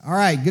All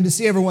right, good to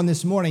see everyone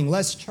this morning.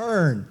 Let's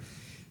turn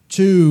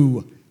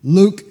to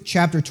Luke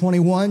chapter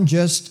 21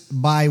 just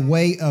by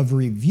way of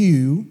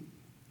review.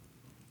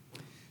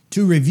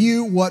 To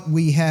review what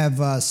we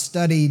have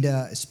studied,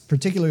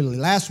 particularly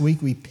last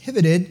week, we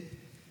pivoted.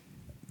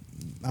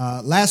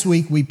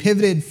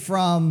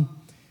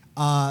 From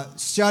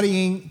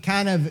studying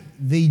kind of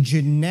the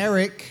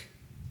generic.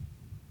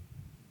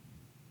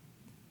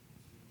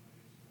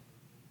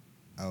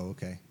 Oh,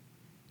 okay.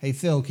 Hey,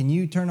 Phil, can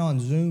you turn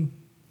on Zoom?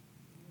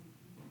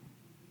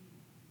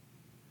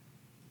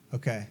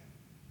 Okay.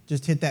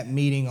 Just hit that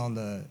meeting on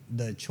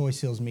the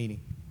Choice Hills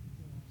meeting.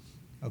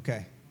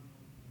 Okay.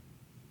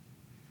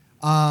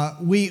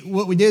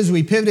 What we did is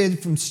we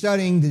pivoted from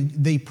studying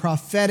the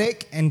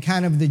prophetic and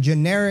kind of the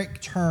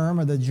generic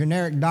term or the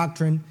generic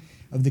doctrine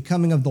of the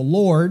coming of the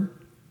Lord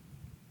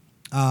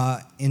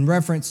in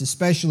reference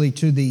especially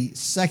to the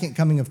second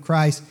coming of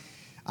Christ.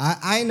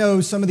 I know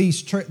some of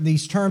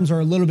these terms are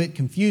a little bit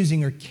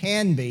confusing or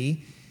can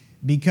be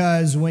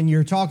because when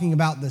you're talking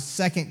about the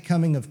second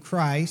coming of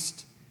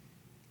Christ,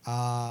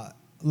 for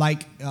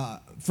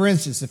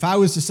instance, if I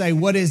was to say,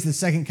 what is the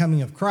second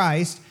coming of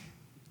Christ?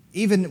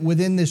 Even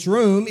within this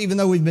room, even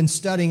though we've been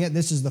studying it,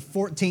 this is the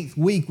 14th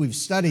week we've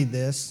studied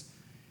this.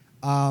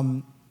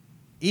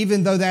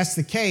 Even though that's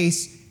the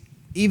case,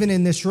 even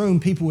in this room,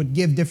 people would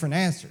give different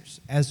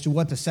answers as to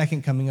what the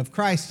second coming of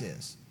Christ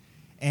is.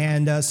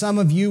 And some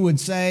of you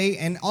would say,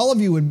 and all of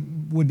you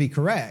would be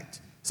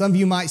correct, some of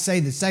you might say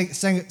the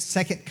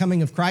second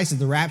coming of Christ is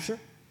the rapture.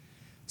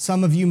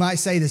 Some of you might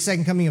say the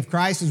second coming of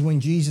Christ is when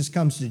Jesus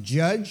comes to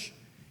judge.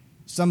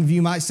 Some of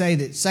you might say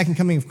that second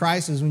coming of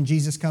Christ is when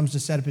Jesus comes to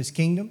set up his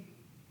kingdom.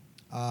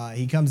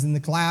 He comes in the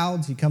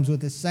clouds. He comes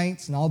with his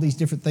saints and all these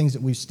different things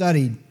that we've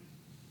studied.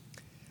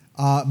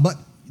 But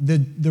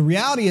the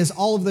reality is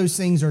all of those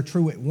things are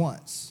true at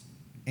once.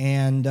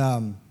 And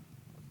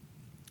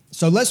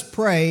so let's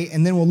pray,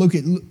 and then we'll look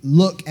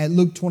at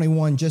Luke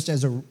 21 just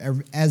as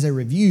a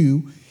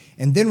review.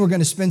 And then we're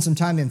going to spend some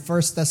time in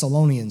 1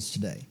 Thessalonians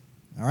today.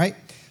 All right?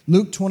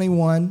 Luke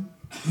 21,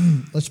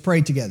 let's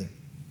pray together.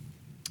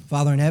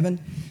 Father in heaven,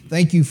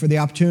 thank you for the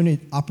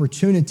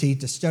opportunity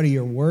to study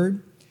your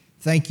word.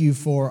 Thank you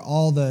for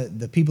all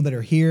the people that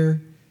are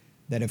here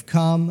that have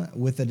come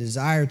with a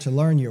desire to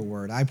learn your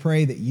word. I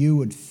pray that you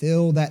would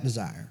fill that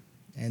desire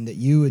and that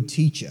you would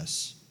teach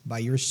us by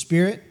your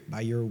spirit,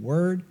 by your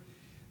word,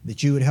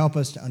 that you would help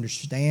us to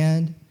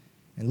understand.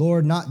 And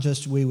Lord, not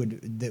just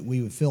that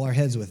we would fill our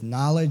heads with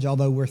knowledge,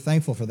 although we're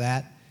thankful for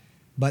that,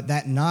 but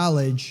that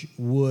knowledge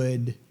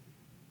would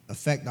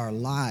affect our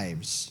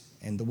lives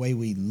and the way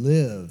we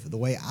live, the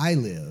way I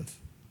live.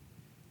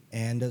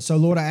 And so,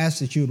 Lord, I ask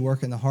that you would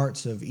work in the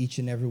hearts of each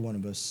and every one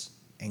of us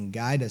and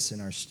guide us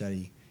in our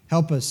study.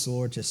 Help us,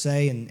 Lord, to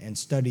say and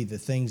study the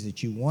things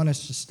that you want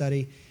us to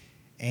study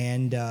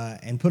and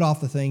put off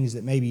the things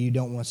that maybe you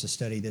don't want us to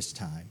study this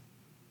time.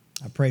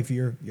 I pray for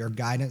your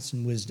guidance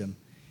and wisdom.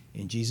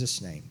 In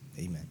Jesus' name,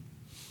 amen.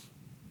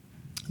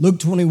 Luke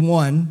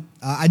 21,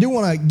 I do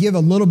want to give a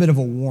little bit of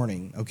a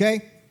warning,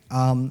 okay?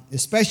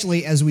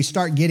 Especially as we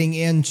start getting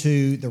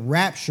into the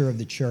rapture of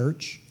the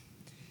church.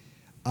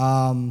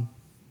 There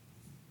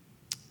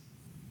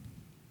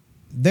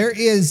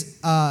is,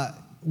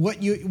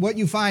 what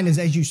you find is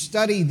as you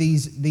study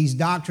these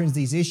doctrines,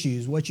 these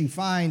issues, what you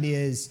find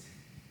is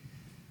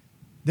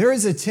there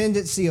is a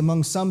tendency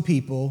among some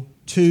people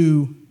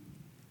to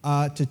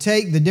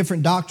take the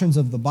different doctrines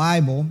of the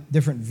Bible,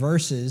 different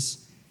verses,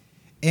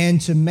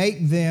 and to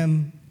make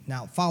them,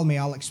 now follow me,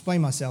 I'll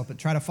explain myself, but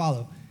try to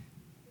follow,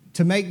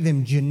 to make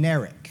them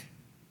generic.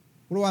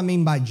 What do I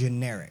mean by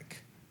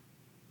generic?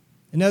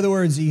 In other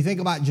words, you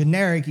think about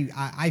generic,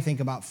 I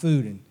think about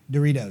food and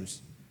Doritos,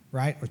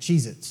 right? Or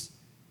Cheez-Its.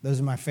 Those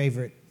are my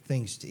favorite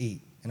things to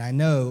eat. And I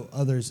know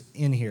others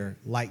in here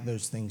like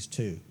those things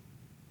too.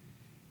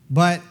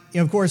 But,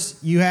 of course,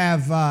 you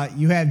have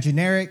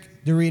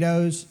generic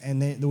Doritos,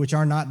 and which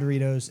are not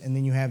Doritos, and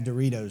then you have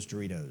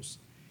Doritos.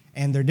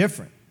 And they're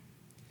different.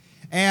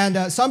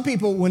 And some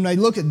people, when they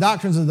look at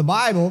doctrines of the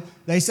Bible,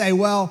 they say,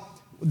 well,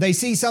 they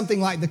see something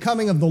like the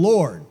coming of the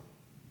Lord.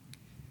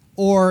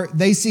 Or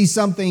they see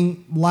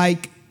something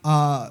like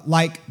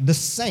the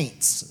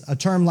saints, a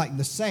term like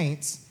the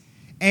saints,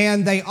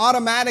 and they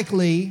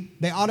automatically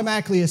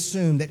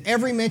assume that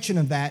every mention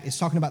of that is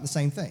talking about the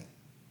same thing.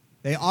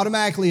 They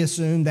automatically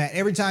assume that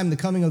every time the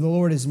coming of the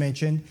Lord is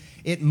mentioned,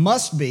 it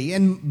must be,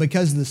 and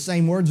because the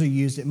same words are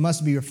used, it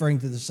must be referring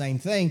to the same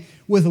thing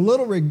with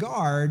little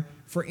regard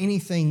for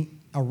anything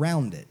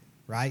around it,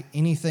 right?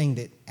 Anything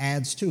that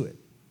adds to it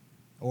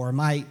or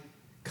might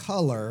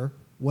color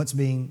what's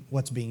being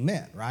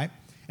meant, right?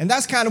 And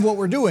that's kind of what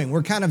we're doing.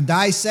 We're kind of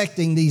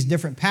dissecting these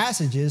different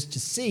passages to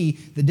see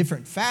the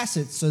different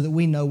facets so that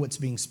we know what's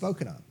being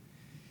spoken of.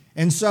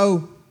 And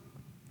so,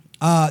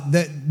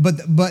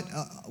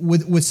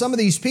 with some of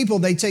these people,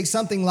 they take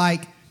something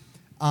like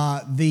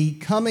the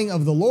coming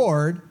of the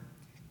Lord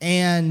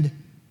and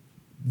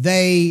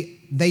they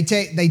they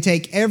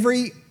take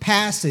every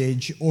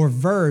passage or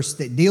verse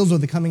that deals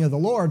with the coming of the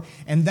Lord,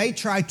 and they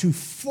try to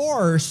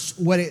force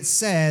what it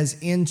says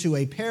into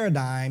a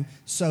paradigm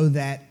so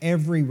that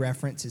every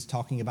reference is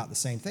talking about the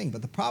same thing.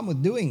 But the problem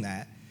with doing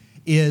that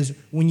is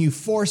when you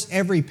force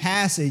every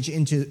passage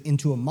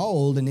into a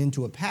mold and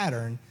into a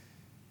pattern,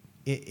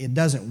 it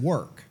doesn't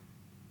work.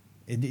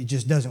 It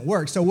just doesn't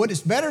work. So what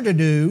it's better to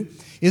do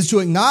is to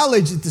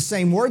acknowledge that the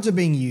same words are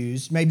being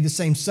used, maybe the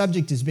same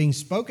subject is being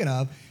spoken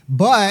of,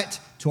 but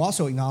to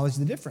also acknowledge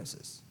the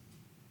differences.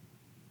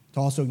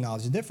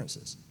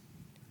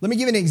 Let me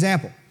give you an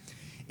example.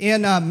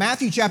 In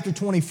Matthew chapter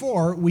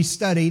 24, we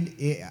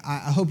studied,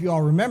 I hope you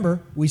all remember,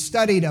 we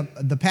studied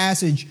the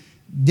passage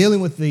dealing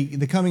with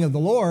the coming of the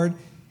Lord,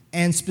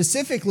 and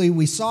specifically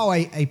we saw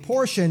a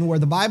portion where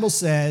the Bible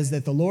says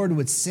that the Lord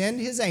would send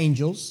his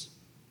angels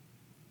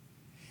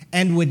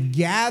and would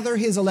gather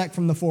his elect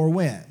from the four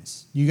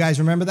winds. You guys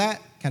remember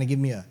that? Kind of give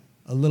me a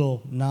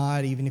little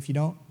nod, even if you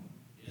don't.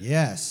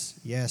 Yes.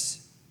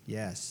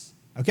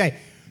 Okay,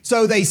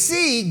 so they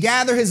see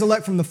gather his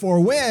elect from the four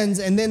winds,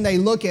 and then they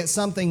look at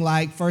something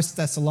like 1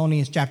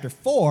 Thessalonians chapter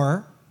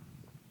 4,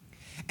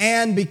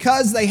 and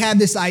because they have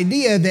this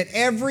idea that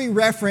every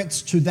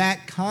reference to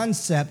that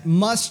concept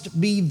must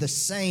be the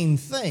same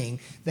thing,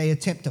 they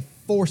attempt to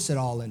force it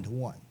all into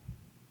one.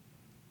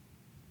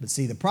 But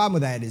see, the problem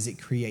with that is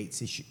it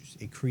creates issues.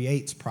 It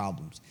creates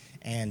problems.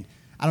 And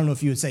I don't know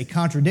if you would say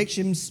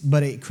contradictions,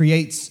 but it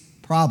creates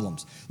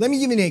problems. Let me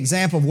give you an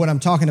example of what I'm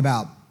talking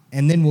about,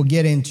 and then we'll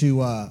get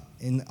into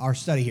in our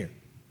study here.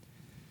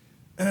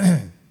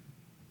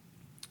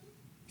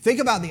 Think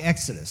about the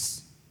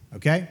Exodus,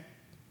 okay?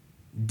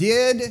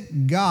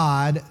 Did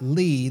God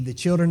lead the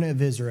children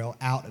of Israel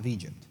out of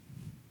Egypt?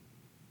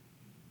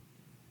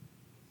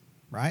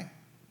 Right?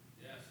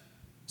 Yes.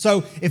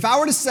 So if I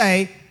were to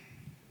say,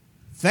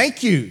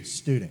 thank you,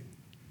 student.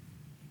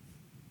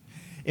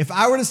 If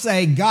I were to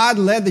say God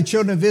led the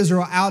children of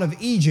Israel out of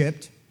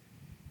Egypt,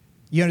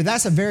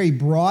 that's a very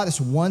broad,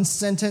 it's one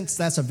sentence,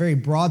 that's a very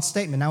broad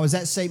statement. Now, is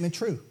that statement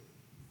true?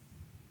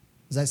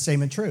 Is that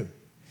statement true?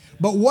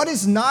 But what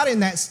is not in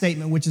that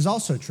statement, which is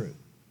also true?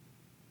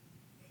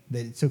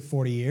 That it took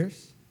 40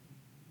 years?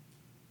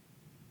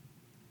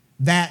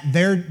 That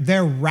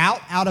their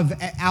route out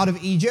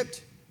of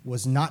Egypt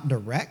was not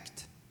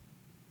direct?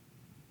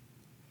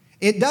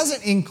 It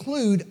doesn't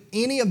include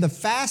any of the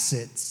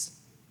facets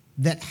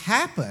that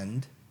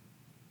happened,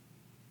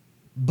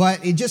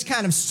 but it just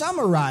kind of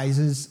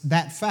summarizes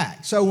that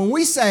fact. So when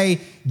we say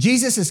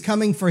Jesus is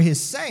coming for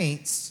his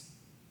saints,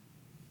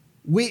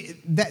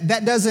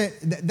 that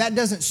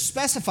doesn't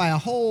specify a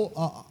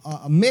whole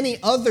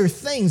many other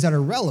things that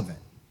are relevant,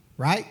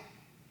 right?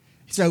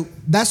 So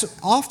that's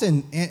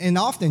often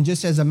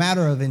just as a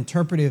matter of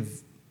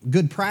interpretive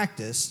good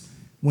practice.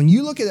 When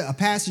you look at a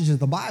passage of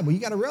the Bible, you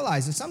got to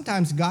realize that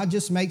sometimes God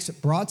just makes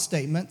broad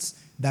statements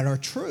that are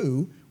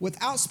true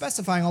without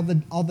specifying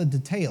all the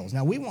details.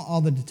 Now, we want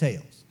all the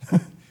details.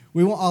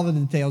 We want all the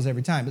details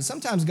every time. But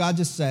sometimes God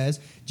just says,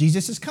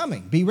 Jesus is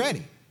coming. Be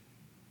ready.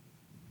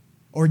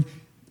 Or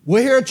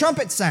we'll hear a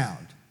trumpet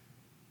sound.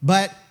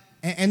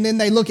 And then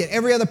they look at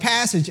every other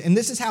passage, and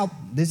this is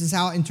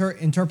how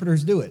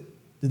interpreters do it.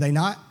 Do they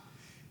not?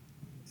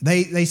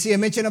 They see a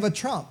mention of a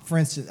trump, for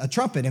instance, a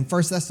trumpet in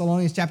 1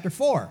 Thessalonians chapter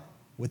 4.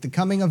 With the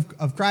coming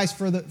of Christ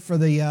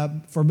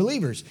for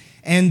believers.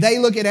 And they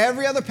look at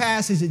every other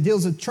passage that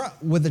deals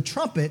with a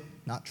trumpet,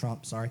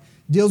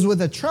 deals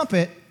with a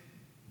trumpet,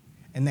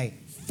 and they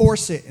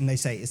force it and they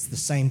say it's the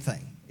same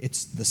thing.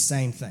 It's the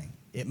same thing.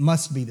 It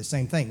must be the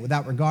same thing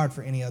without regard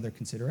for any other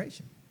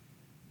consideration.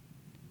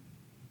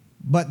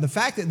 But the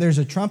fact that there's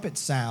a trumpet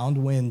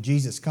sound when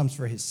Jesus comes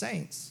for his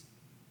saints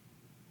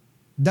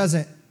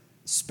doesn't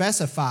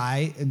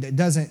specify,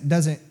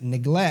 doesn't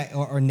neglect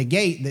or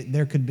negate that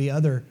there could be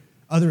other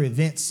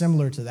events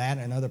similar to that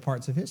in other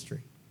parts of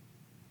history.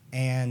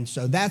 And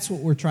so that's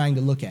what we're trying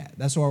to look at.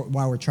 That's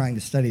why we're trying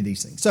to study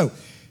these things. So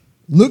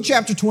Luke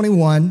chapter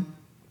 21,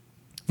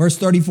 verse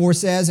 34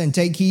 says, "And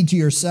take heed to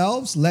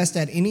yourselves, lest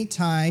at any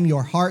time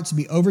your hearts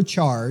be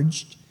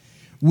overcharged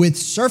with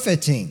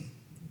surfeiting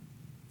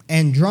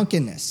and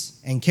drunkenness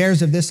and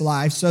cares of this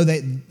life, so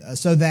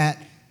that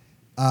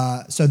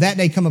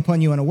day come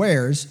upon you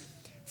unawares.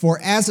 For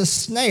as a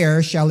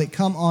snare shall it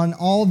come on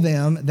all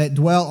them that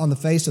dwell on the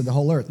face of the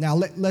whole earth." Now,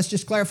 let's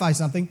just clarify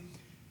something.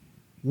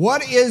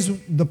 What is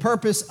the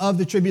purpose of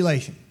the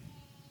tribulation?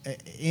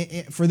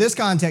 For this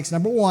context,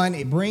 number one,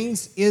 it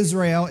brings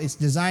Israel, it's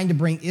designed to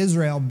bring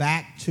Israel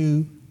back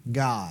to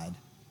God,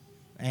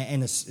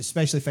 and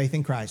especially faith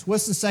in Christ.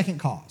 What's the second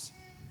cause?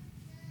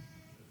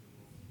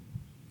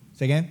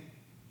 Say again?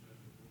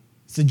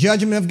 It's the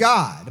judgment of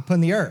God upon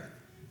the earth,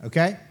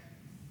 okay?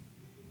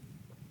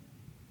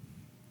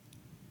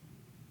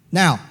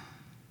 Now,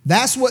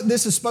 that's what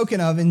this is spoken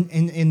of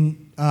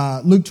in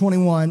Luke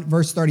 21,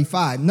 verse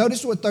 35.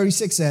 Notice what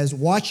 36 says,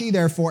 "Watch ye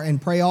therefore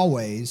and pray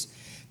always,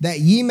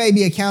 that ye may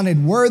be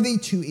accounted worthy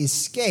to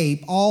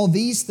escape all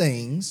these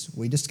things,"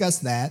 we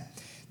discussed that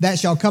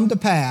shall come to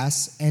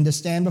pass, and to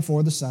stand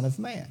before the Son of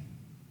Man.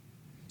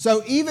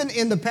 So even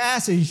in the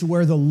passage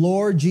where the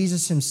Lord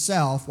Jesus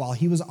himself, while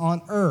he was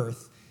on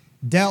earth,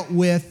 dealt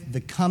with the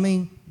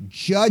coming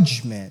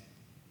judgment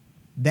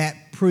that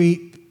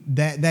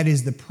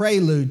is the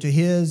prelude to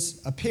his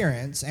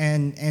appearance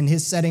and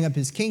his setting up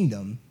his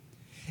kingdom,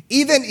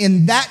 even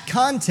in that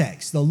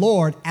context, the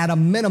Lord, at a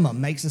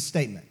minimum, makes a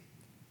statement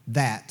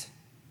that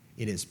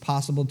it is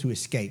possible to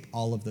escape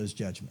all of those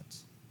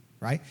judgments,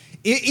 right?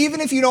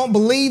 Even if you don't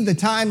believe the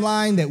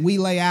timeline that we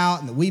lay out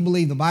and that we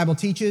believe the Bible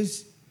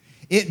teaches,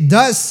 it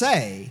does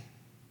say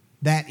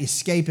that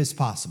escape is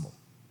possible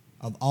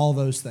of all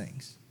those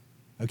things,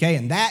 okay?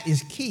 And that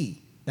is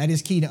key. That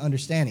is key to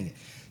understanding it.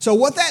 So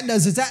what that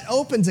does is that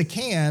opens a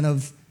can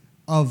of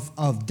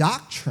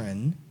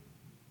doctrine,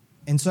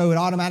 and so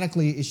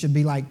it should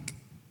be like,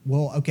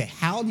 well, okay,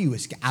 how do you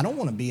escape? I don't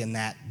want to be in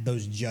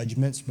those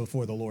judgments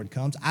before the Lord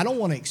comes. I don't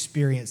want to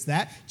experience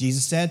that.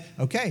 Jesus said,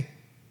 okay,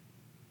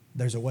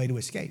 there's a way to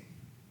escape.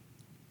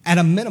 At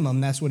a minimum,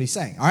 that's what he's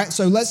saying. All right,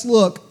 so let's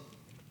look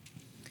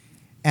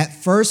at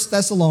 1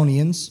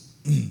 Thessalonians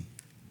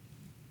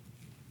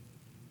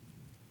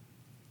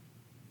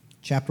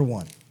chapter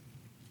 1.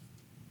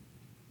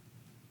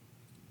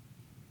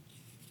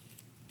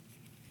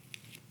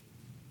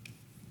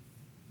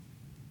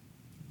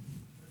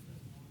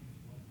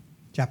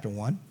 Chapter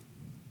 1.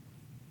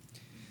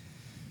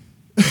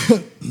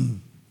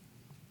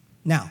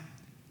 Now,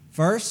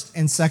 1st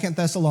and 2nd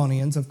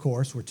Thessalonians, of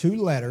course, were two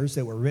letters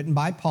that were written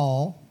by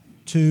Paul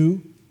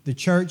to the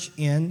church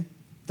in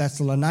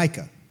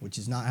Thessalonica, which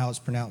is not how it's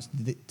pronounced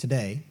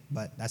today,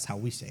 but that's how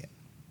we say it.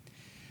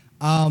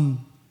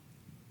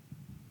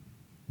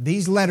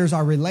 These letters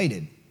are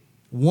related.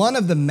 One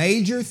of the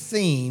major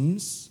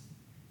themes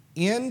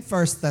in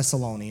 1st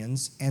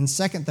Thessalonians and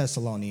 2nd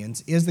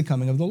Thessalonians is the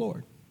coming of the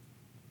Lord.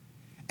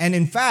 And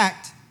in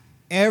fact,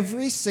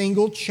 every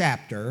single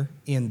chapter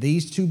in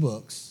these two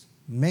books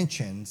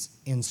mentions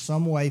in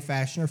some way,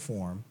 fashion, or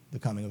form the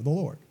coming of the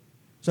Lord.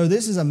 So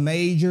this is a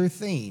major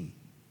theme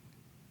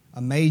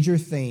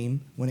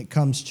when it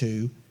comes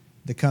to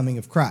the coming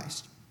of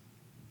Christ.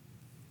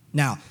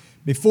 Now,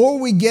 before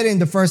we get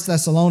into 1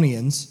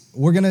 Thessalonians,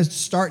 we're going to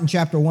start in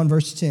chapter 1,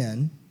 verse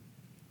 10.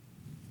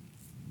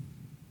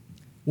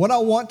 What I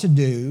want to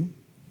do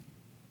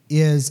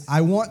is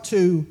I want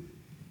to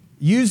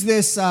use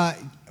this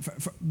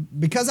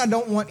because I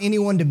don't want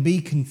anyone to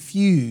be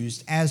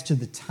confused as to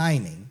the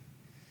timing.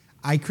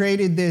 I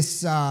created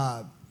this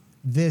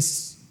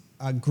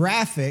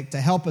graphic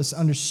to help us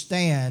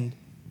understand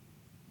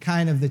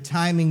kind of the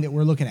timing that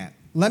we're looking at.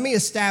 Let me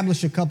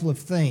establish a couple of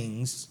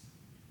things.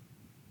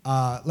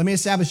 To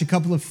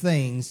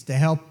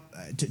help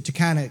to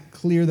kind of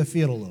clear the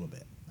field a little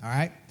bit. All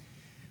right?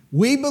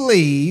 We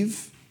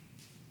believe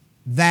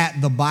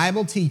that the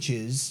Bible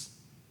teaches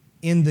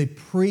in the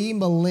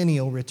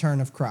premillennial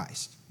return of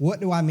Christ. What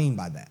do I mean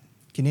by that?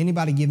 Can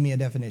anybody give me a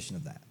definition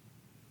of that?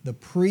 The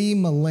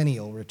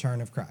premillennial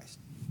return of Christ.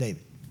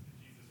 David.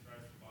 Jesus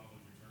Christ will probably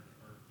return to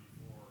earth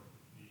before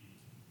the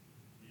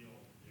real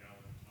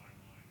reality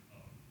timeline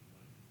of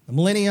the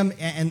millennium.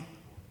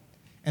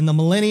 And the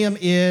millennium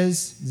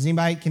is,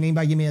 can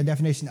anybody give me a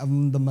definition of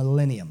the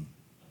millennium?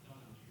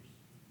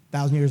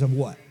 1,000 years of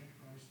what?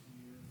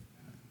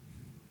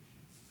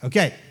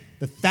 Okay.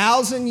 The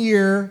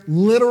 1,000-year,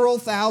 literal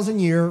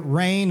 1,000-year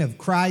reign of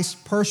Christ's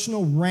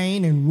personal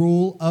reign and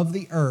rule of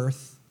the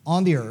earth,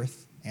 on the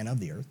earth, and of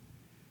the earth.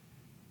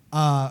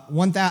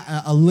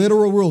 A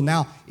literal rule.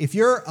 Now, if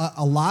you're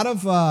a lot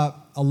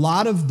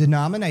of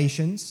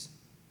denominations,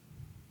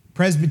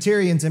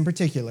 Presbyterians in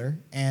particular,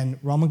 and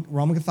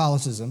Roman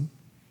Catholicism,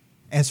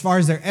 as far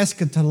as their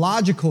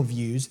eschatological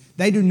views,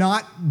 they do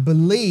not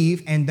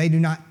believe and they do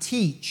not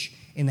teach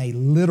in a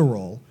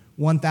literal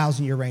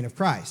 1,000-year reign of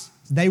Christ.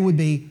 They would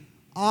be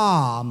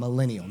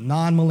millennial,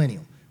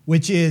 non-millennial,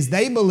 which is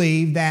they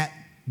believe that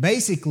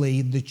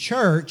basically the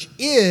church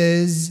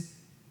is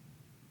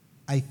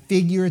a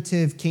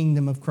figurative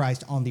kingdom of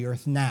Christ on the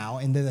earth now,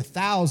 and that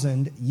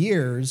 1,000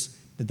 years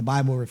that the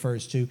Bible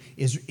refers to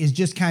is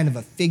just kind of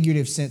a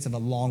figurative sense of a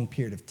long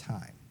period of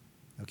time.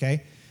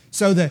 Okay?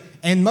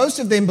 And most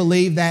of them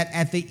believe that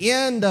at the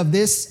end of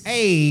this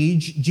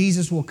age,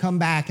 Jesus will come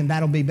back and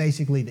that'll be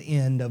basically the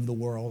end of the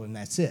world and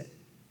that's it.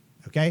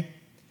 Okay?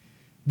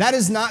 That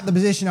is not the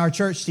position our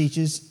church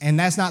teaches, and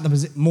that's not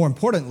more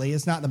importantly,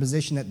 it's not the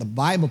position that the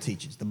Bible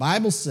teaches. The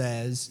Bible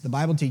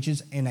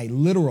teaches in a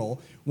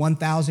literal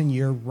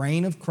 1,000-year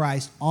reign of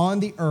Christ on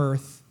the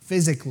earth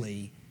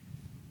physically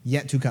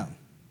yet to come.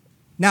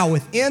 Now,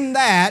 within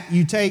that,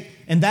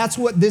 and that's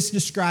what this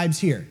describes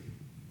here.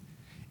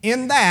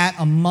 In that,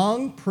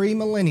 among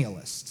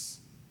premillennialists,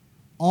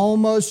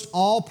 almost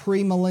all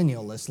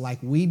premillennialists, like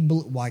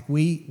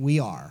we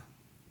are,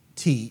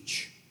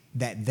 teach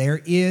that there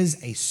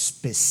is a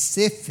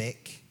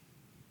specific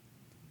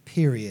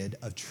period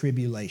of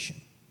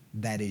tribulation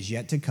that is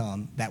yet to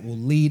come that will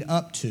lead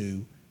up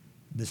to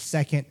the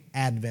second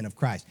advent of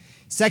Christ.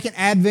 Second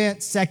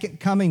advent, second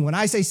coming. When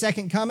I say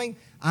second coming,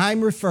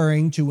 I'm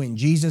referring to when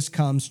Jesus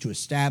comes to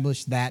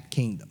establish that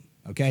kingdom,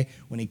 okay?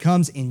 When he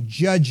comes in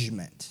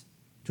judgment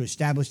to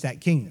establish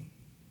that kingdom.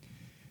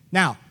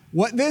 Now,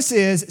 what this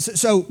is,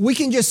 so we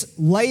can just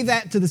lay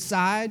that to the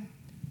side.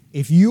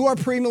 If you are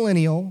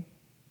premillennial,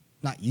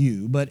 not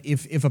you, but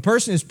if a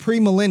person is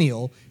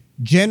premillennial,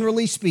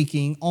 generally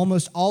speaking,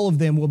 almost all of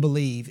them will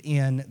believe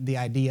in the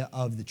idea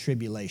of the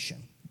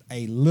tribulation,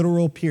 a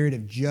literal period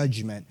of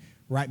judgment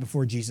right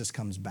before Jesus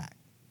comes back.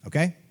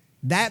 Okay?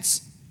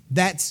 That's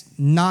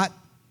not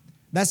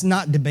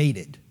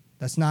debated.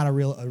 That's not a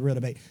real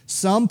debate.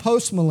 Some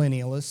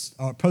postmillennialists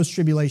or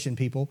post-tribulation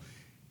people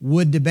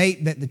would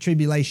debate that the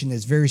tribulation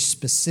is very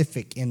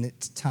specific in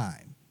its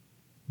time.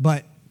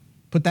 But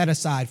put that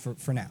aside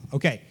for now.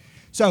 Okay,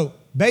 so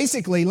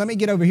basically, let me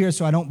get over here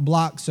so I don't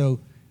block the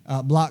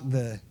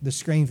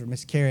screen for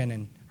Miss Karen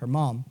and her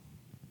mom.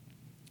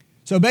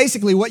 So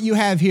basically what you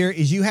have here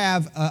is you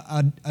have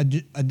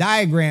a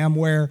diagram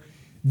where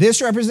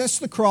this represents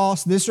the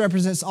cross, this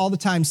represents all the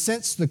time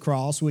since the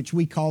cross, which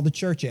we call the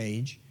church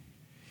age.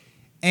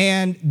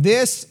 And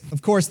this,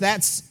 of course,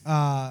 that's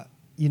not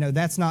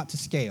to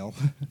scale.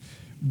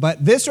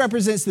 But this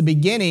represents the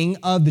beginning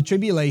of the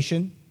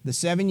tribulation,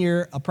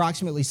 the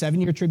approximately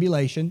 7-year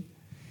tribulation.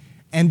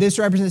 And this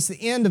represents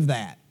the end of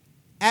that,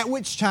 at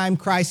which time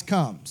Christ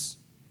comes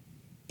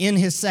in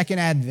his second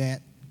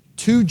advent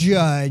to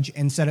judge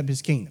and set up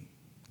his kingdom.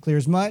 Clear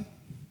as mud?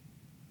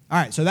 All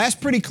right, so that's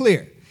pretty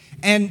clear.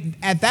 And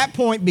at that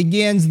point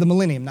begins the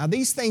millennium. Now,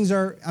 these things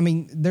are,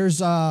 I'm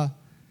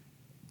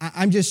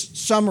just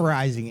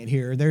summarizing it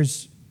here.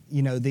 There's,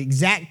 the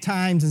exact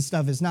times and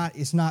stuff it's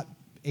not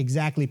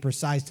exactly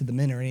precise to the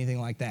minute or anything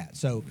like that.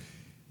 So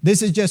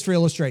this is just for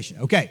illustration.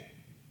 Okay.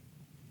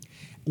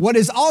 What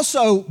is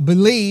also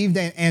believed,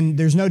 and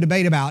there's no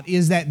debate about,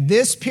 is that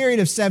this period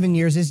of 7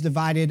 years is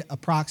divided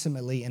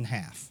approximately in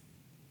half.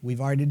 We've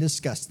already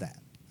discussed that.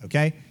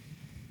 Okay.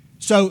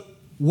 So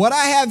what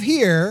I have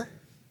here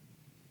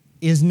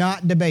is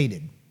not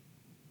debated.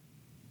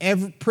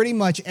 Pretty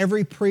much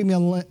every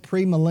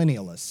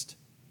premillennialist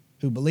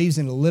who believes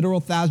in the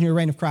literal 1,000-year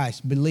reign of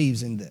Christ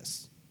believes in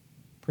this.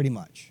 Pretty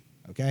much,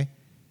 okay?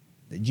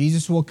 That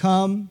Jesus will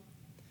come,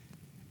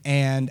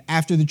 and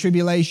after the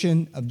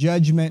tribulation of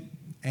judgment,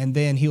 and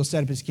then he'll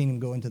set up his kingdom,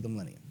 go into the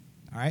millennium.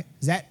 All right?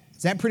 Is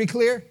that pretty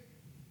clear?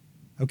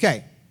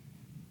 Okay.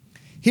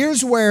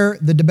 Here's where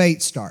the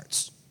debate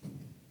starts.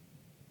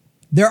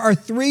 There are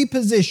 3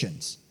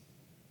 positions.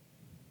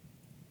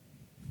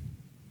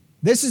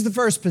 This is the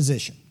first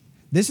position.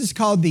 This is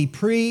called the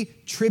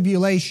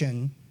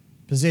pre-tribulation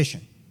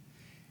position.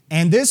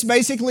 And this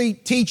basically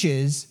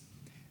teaches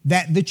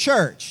that the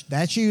church,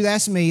 that's you,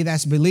 that's me,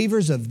 that's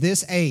believers of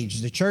this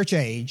age, the church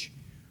age,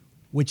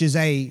 which is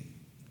a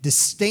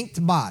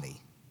distinct body.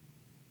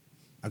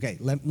 Okay,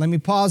 let me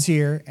pause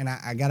here, and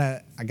I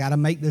gotta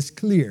make this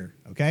clear,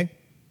 okay?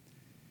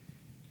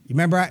 You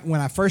remember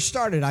when I first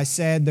started, I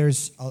said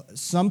there's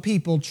some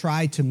people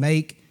try to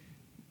make,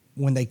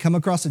 when they come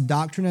across a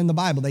doctrine in the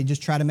Bible, they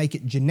just try to make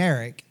it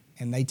generic,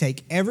 and they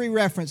take every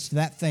reference to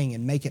that thing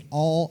and make it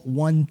all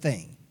one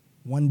thing,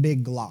 one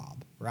big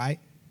glob, right?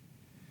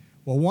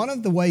 Well, one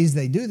of the ways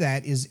they do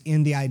that is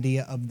in the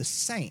idea of the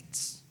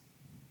saints.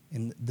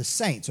 And the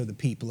saints are the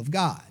people of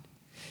God.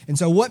 And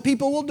so what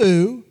people will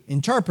do,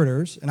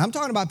 interpreters, and I'm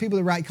talking about people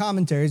that write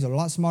commentaries that are a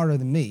lot smarter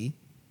than me,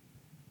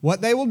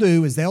 what they will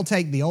do is they'll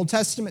take the Old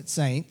Testament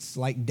saints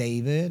like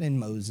David and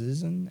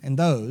Moses and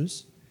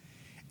those,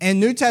 and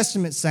New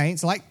Testament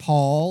saints like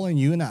Paul and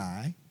you and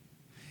I,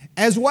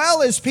 as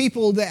well as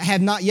people that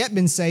have not yet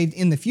been saved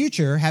in the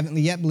future, haven't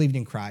yet believed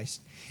in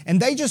Christ,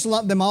 and they just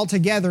lump them all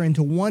together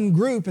into one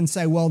group and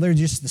say, well, they're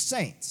just the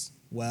saints.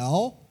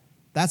 Well,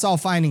 that's all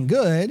fine and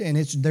good, and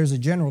there's a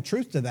general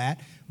truth to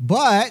that,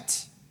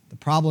 but the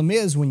problem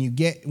is when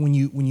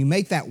you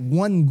make that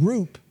one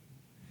group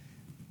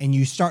and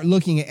you start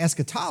looking at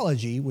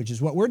eschatology, which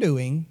is what we're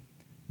doing,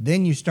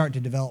 then you start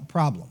to develop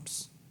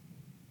problems.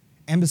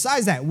 And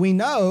besides that, we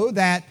know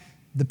that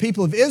the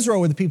people of Israel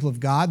were the people of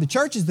God. The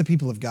church is the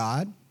people of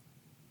God.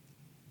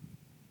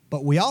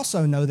 But we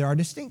also know there are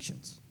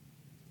distinctions.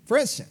 For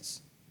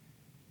instance,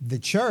 the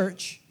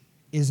church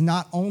is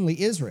not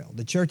only Israel.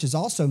 The church is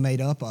also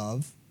made up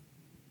of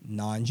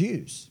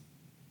non-Jews.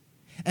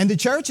 And the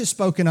church is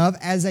spoken of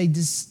as a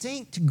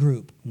distinct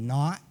group,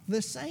 not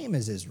the same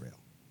as Israel.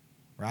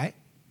 Right?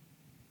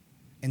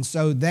 And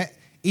so that,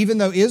 even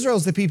though Israel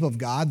is the people of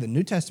God, the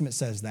New Testament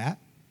says that,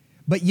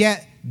 but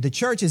yet the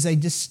church is a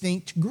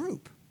distinct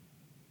group.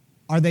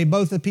 Are they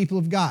both the people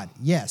of God?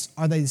 Yes.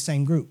 Are they the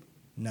same group?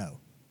 No.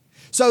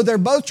 So they're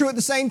both true at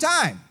the same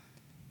time.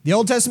 The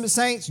Old Testament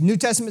saints, New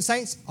Testament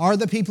saints are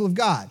the people of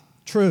God.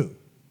 True.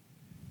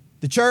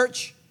 The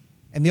church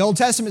and the Old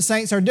Testament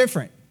saints are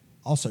different.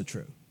 Also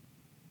true.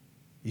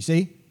 You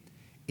see?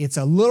 It's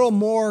a little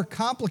more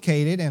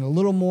complicated and a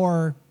little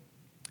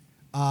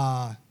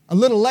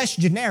less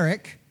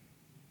generic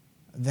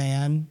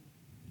than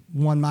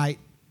one might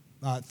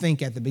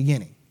think at the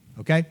beginning.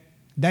 Okay?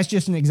 That's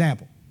just an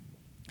example.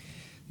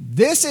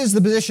 This is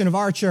the position of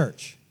our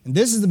church. And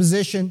this is the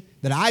position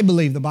that I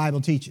believe the Bible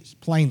teaches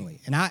plainly.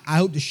 And I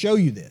hope to show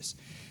you this.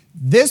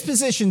 This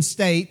position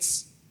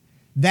states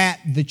that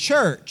the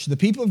church, the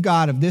people of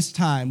God of this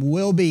time,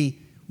 will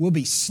be will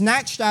be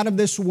snatched out of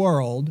this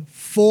world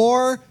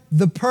for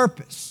the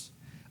purpose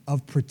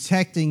of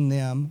protecting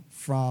them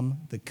from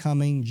the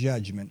coming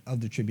judgment of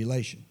the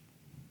tribulation.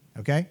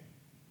 Okay?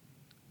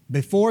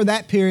 Before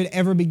that period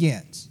ever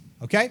begins.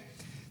 Okay?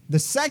 The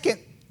second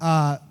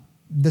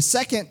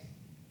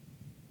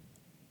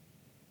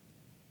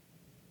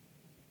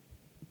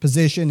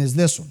position is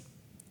this one.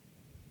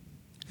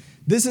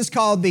 This is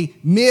called the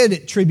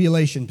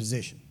mid-tribulation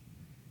position.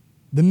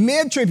 The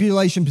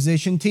mid-tribulation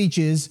position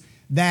teaches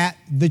that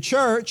the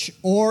church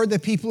or the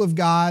people of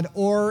God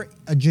or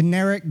a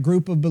generic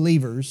group of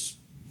believers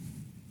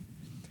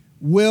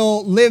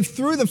will live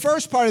through the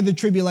first part of the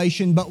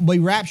tribulation but will be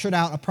raptured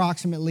out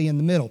approximately in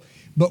the middle.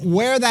 But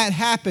where that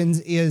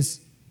happens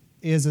is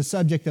a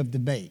subject of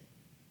debate.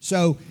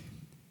 So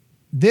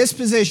this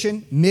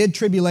position,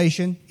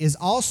 mid-tribulation, is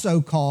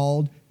also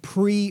called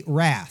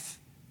pre-wrath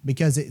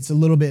because it's a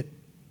little bit,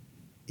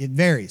 it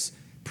varies.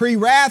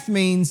 Pre-wrath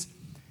means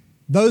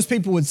those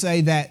people would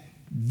say that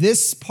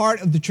this part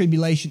of the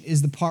tribulation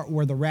is the part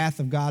where the wrath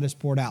of God is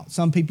poured out.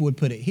 Some people would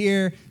put it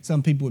here,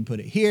 some people would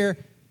put it here.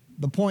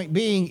 The point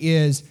being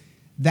is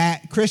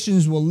that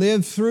Christians will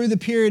live through the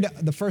period,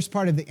 the first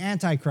part of the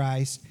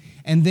Antichrist,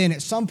 and then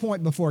at some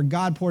point before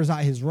God pours out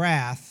his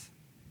wrath,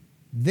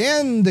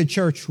 then the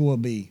church will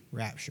be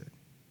raptured.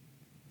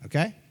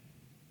 Okay?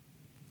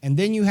 And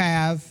then you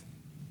have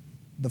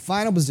the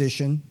final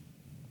position.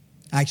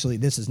 Actually,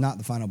 this is not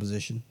the final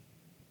position.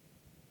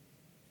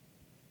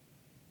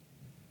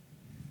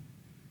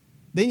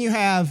 Then you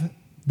have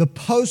the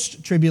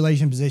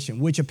post-tribulation position,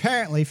 which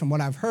apparently, from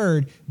what I've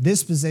heard,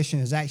 this position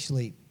is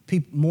actually,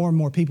 more and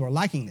more people are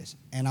liking this.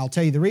 And I'll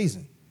tell you the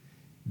reason.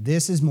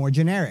 This is more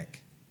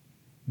generic.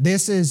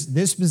 This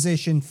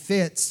position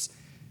fits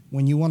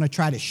when you want to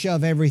try to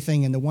shove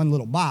everything into one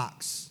little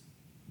box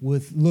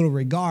with little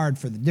regard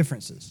for the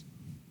differences.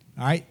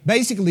 All right?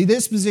 Basically,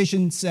 this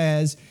position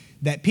says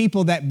that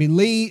people that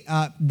believe,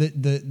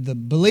 the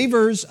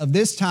believers of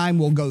this time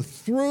will go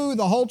through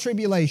the whole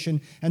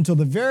tribulation until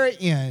the very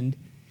end,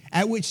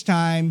 at which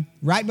time,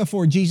 right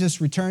before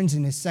Jesus returns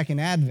in his second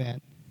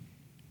advent,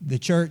 the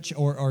church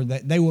or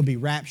they will be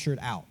raptured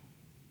out.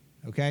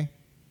 Okay?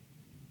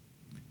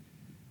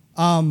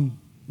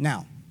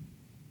 Now,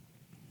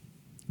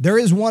 there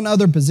is one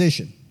other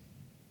position.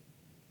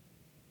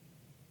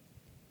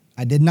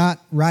 I did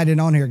not write it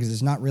on here because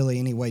there's not really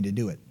any way to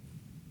do it.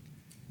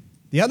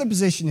 The other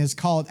position is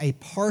called a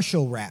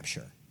partial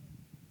rapture,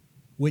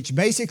 which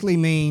basically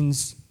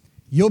means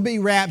you'll be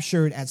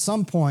raptured at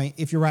some point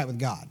if you're right with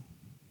God.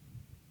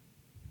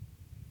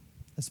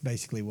 That's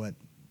basically what.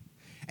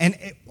 And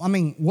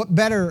what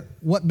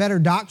better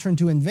doctrine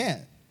to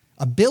invent?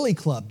 A billy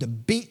club to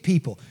beat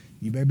people.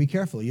 You better be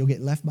careful. You'll get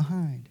left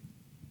behind.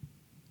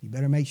 You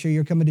better make sure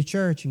you're coming to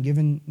church and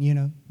giving,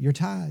 your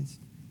tithes.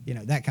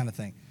 That kind of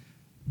thing.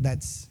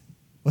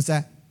 What's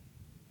that?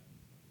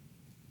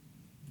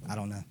 I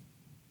don't know.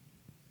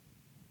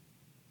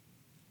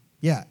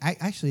 Yeah,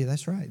 actually,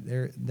 that's right.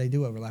 They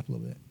do overlap a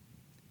little bit.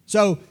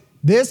 So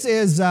this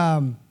is,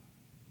 of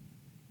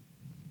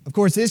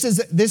course, this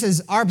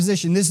is our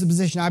position. This is the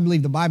position I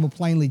believe the Bible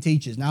plainly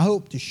teaches. Now, I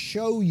hope to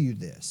show you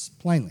this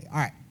plainly. All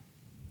right,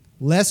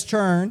 let's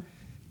turn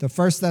to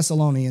 1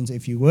 Thessalonians,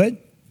 if you would,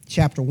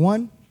 chapter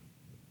 1.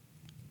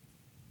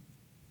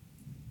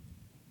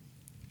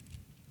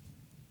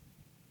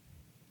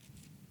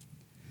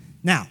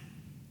 Now,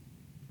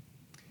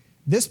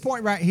 this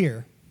point right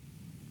here,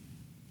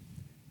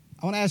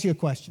 I want to ask you a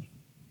question.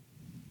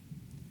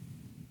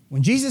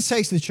 When Jesus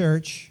takes the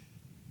church,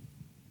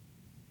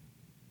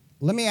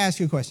 let me ask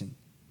you a question.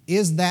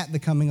 Is that the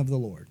coming of the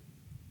Lord?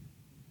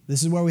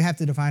 This is where we have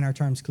to define our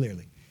terms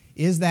clearly.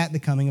 Is that the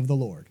coming of the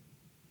Lord?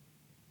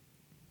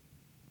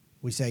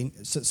 We say,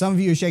 some of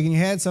you are shaking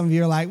your head. Some of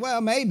you are like, well,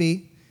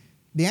 maybe.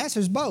 The answer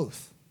is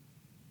both.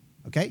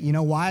 Okay, you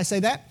know why I say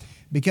that?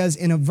 Because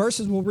in a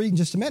verses we'll read in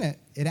just a minute,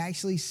 it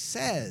actually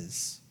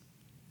says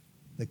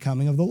the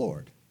coming of the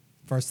Lord.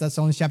 1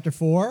 Thessalonians chapter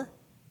 4,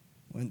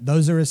 when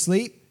those are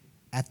asleep,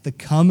 at the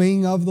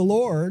coming of the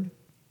Lord.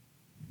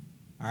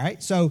 All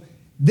right, so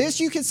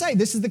this you could say,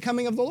 this is the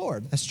coming of the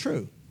Lord. That's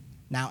true.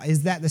 Now,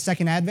 is that the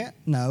second advent?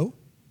 No.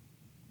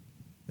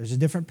 There's a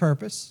different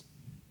purpose.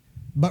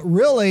 But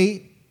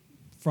really,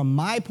 from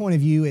my point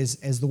of view,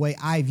 as the way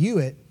I view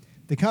it,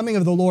 the coming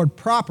of the Lord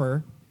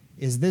proper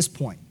is this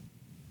point.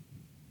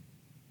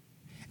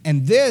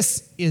 And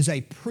this is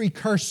a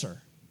precursor.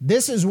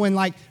 This is when,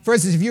 like, for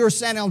instance, if you were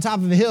standing on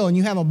top of a hill and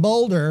you have a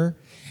boulder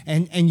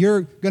and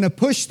you're going to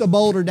push the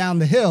boulder down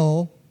the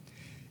hill,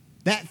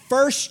 that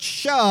first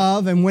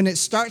shove, and when it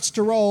starts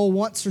to roll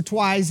once or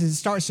twice as it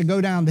starts to go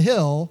down the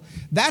hill,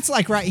 that's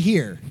like right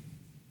here.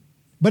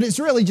 But it's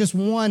really just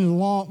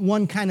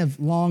one kind of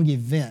long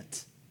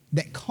event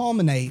that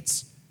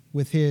culminates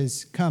with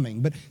his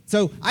coming. But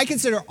so I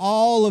consider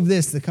all of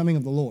this the coming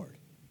of the Lord.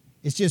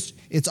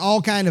 It's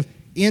all kind of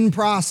in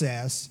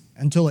process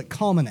until it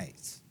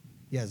culminates.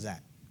 Yes,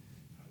 Zach.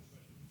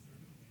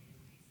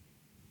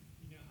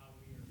 You know how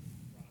we are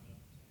brought up to have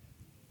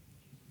Jesus,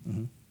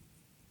 Mm-hmm.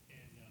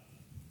 and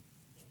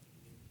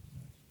ultimately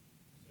such.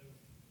 So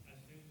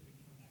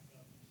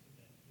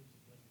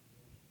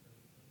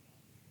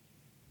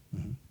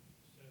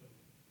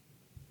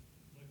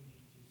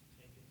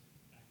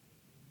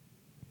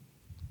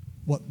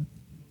Well,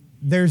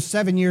 there's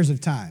 7 years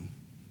of time.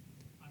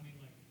 I mean,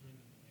 like during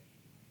the millennium,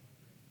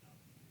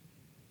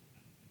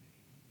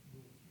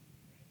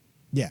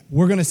 Yeah,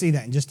 we're going to see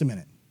that in just a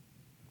minute.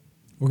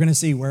 We're going to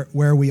see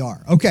where we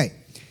are. Okay.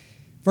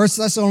 1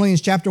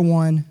 Thessalonians chapter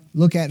 1,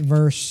 look at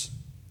verse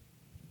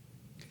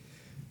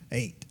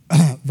 8.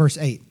 Verse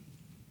 8.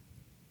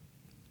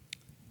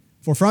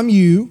 For from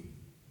you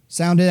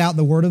sounded out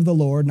the word of the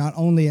Lord, not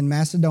only in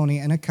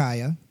Macedonia and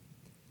Achaia,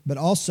 but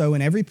also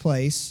in every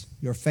place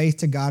your faith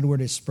to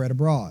Godward is spread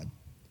abroad,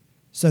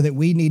 so that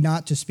we need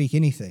not to speak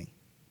anything.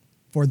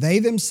 For they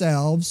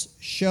themselves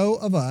show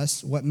of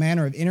us what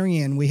manner of entering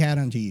in we had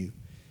unto you,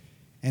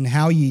 and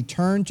how ye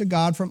turned to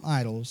God from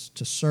idols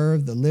to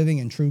serve the living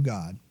and true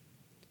God.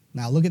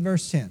 Now look at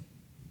verse 10.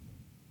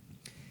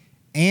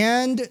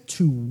 And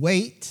to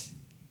wait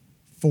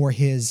for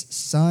his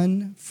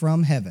Son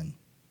from heaven,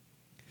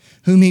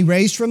 whom he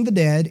raised from the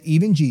dead,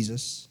 even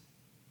Jesus,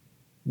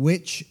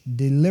 which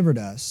delivered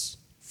us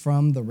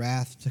from the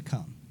wrath to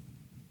come.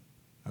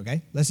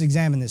 Okay, let's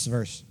examine this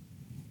verse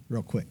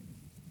real quick.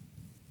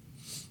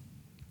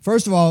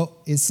 First of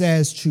all, it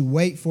says to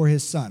wait for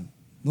his Son.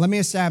 Let me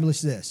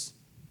establish this.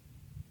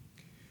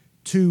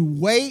 To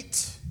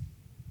wait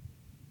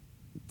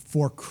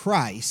for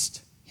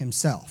Christ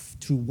himself,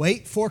 to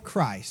wait for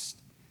Christ,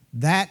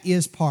 that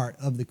is part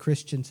of the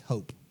Christian's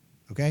hope,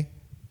 okay?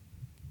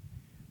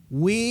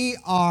 We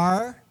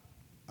are,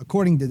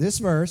 according to this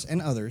verse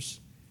and others,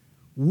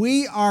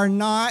 we are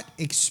not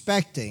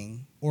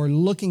expecting or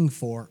looking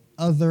for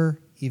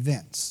other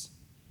events.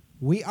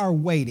 We are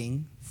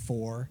waiting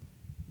for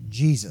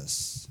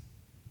Jesus,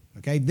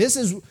 okay? This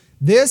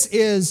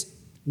is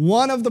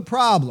one of the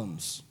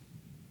problems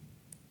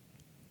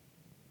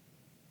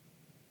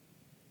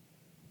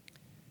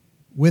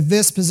with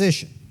this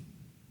position.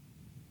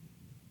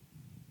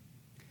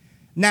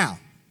 Now,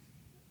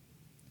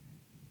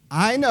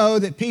 I know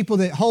that people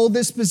that hold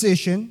this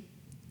position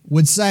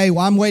would say,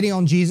 well, I'm waiting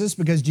on Jesus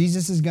because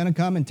Jesus is going to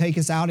come and take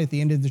us out at the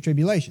end of the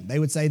tribulation. They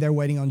would say they're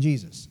waiting on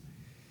Jesus.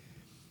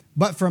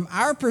 But from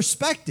our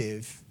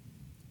perspective,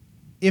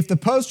 if the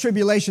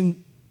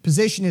post-tribulation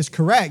position is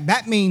correct,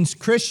 that means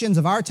Christians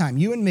of our time,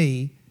 you and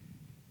me,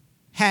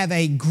 have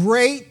a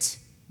great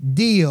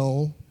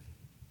deal,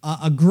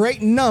 a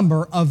great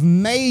number of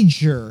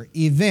major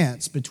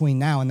events between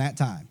now and that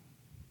time.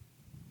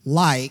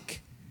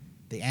 Like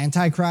the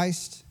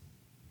Antichrist,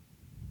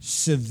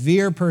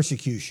 severe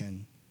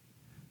persecution,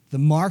 the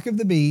mark of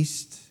the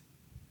beast,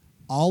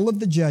 all of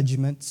the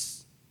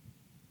judgments,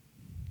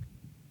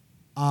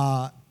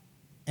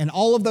 and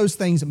all of those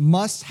things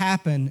must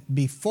happen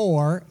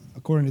before,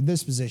 according to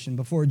this position,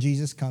 before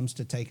Jesus comes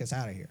to take us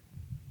out of here.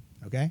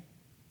 Okay?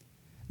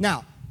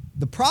 Now,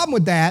 the problem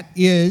with that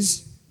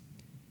is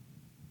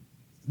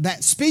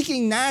that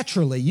speaking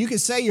naturally, you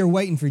could say you're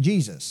waiting for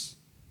Jesus,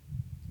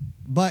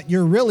 but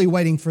you're really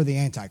waiting for the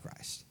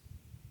Antichrist.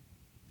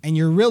 And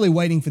you're really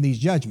waiting for these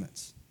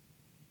judgments.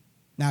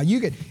 Now, you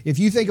could, if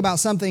you think about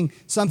something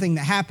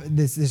that happened,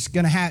 that's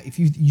going to happen, if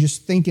you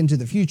just think into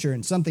the future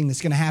and something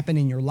that's going to happen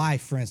in your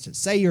life, for instance,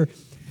 say you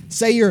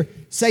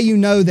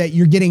know that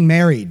you're getting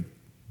married,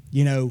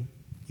 you're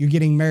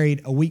getting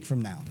married a week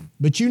from now,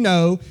 but you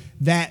know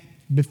that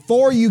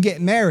before you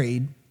get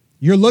married,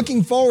 you're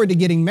looking forward to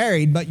getting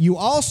married, but you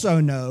also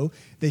know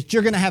that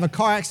you're going to have a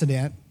car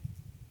accident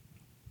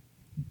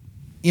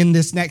in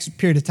this next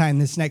period of time,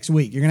 this next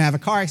week. You're going to have a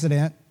car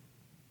accident.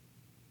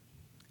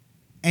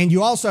 And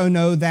you also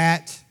know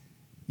that,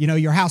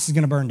 your house is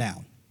going to burn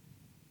down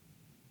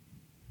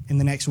in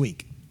the next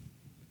week.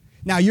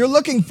 Now, you're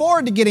looking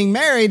forward to getting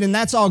married, and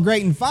that's all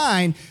great and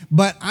fine,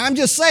 but I'm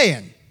just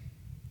saying,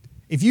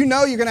 if you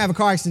know you're going to have a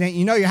car accident,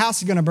 you know your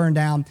house is going to burn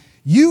down,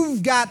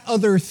 you've got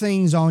other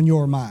things on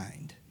your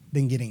mind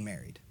than getting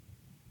married.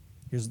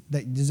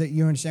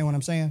 You understand what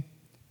I'm saying?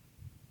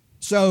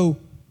 So,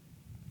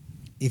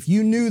 if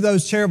you knew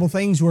those terrible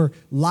things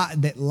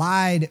that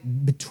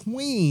lied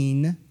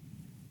between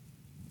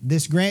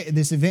this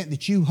event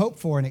that you hope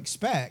for and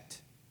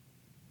expect,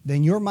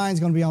 then your mind's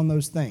going to be on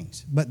those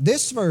things. But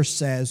this verse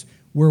says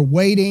we're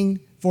waiting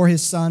for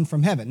his Son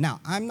from heaven.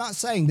 Now, I'm not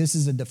saying this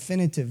is a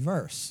definitive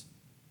verse.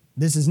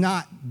 This is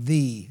not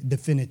the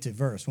definitive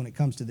verse when it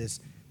comes to this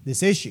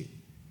issue.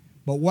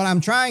 But what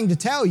I'm trying to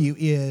tell you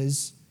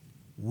is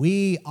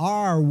we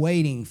are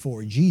waiting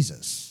for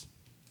Jesus.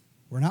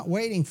 We're not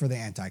waiting for the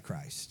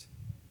Antichrist.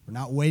 We're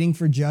not waiting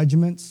for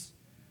judgments.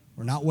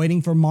 We're not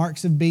waiting for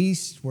marks of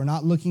beasts. We're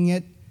not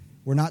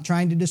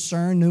trying to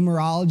discern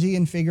numerology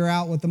and figure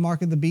out what the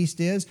mark of the beast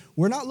is.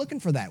 We're not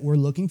looking for that. We're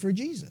looking for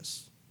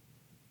Jesus,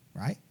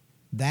 right?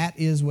 That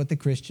is what the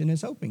Christian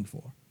is hoping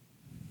for.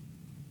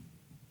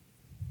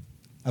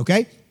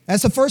 Okay?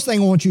 That's the first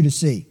thing I want you to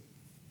see.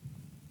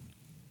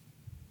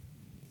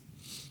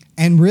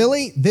 And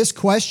really, this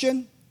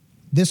question,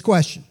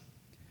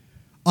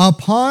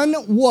 upon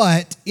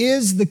what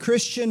is the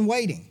Christian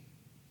waiting?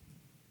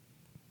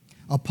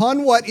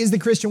 Upon what is the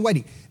Christian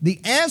waiting? The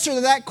answer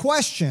to that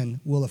question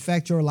will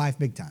affect your life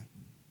big time.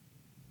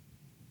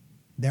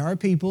 There are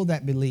people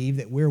that believe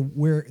that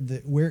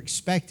we're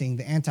expecting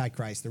the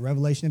Antichrist, the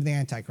revelation of the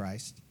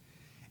Antichrist,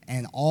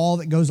 and all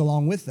that goes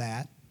along with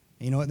that.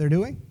 You know what they're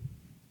doing?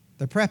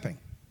 They're prepping.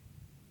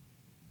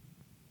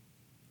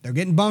 They're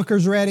getting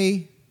bunkers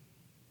ready,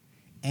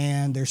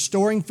 and they're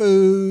storing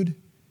food,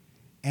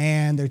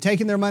 and they're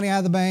taking their money out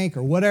of the bank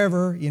or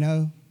whatever,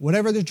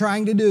 whatever they're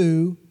trying to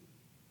do,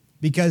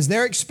 because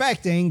they're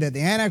expecting that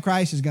the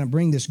Antichrist is going to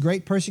bring this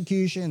great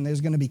persecution, and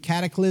there's going to be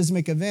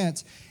cataclysmic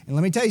events. And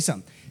let me tell you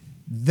something.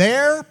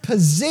 Their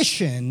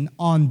position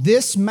on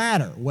this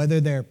matter, whether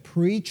they're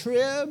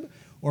pre-trib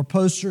or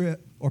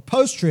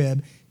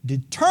post-trib,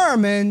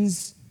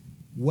 determines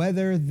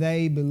whether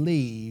they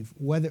believe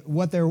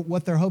what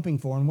they're hoping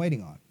for and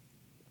waiting on.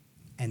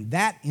 And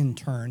that, in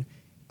turn,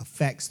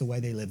 affects the way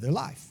they live their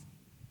life.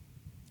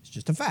 It's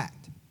just a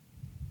fact.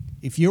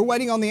 If you're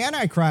waiting on the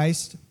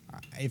Antichrist,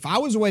 if I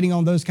was waiting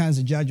on those kinds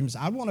of judgments,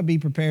 I'd want to be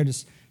prepared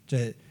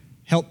to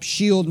help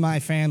shield my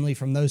family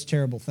from those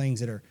terrible things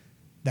that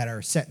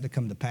are set to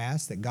come to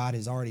pass, that God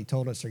has already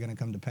told us are going to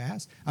come to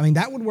pass. I mean,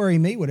 that would worry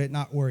me. Would it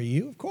not worry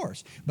you? Of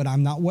course. But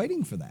I'm not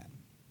waiting for that.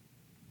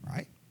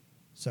 Right?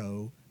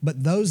 So,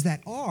 but those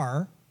that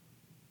are,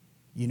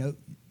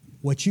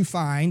 what you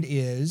find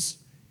is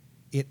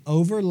it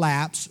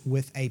overlaps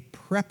with a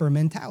prepper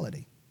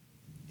mentality.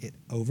 It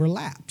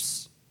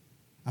overlaps.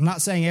 I'm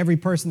not saying every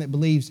person that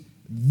believes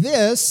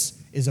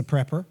this is a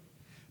prepper,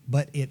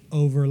 but it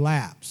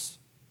overlaps.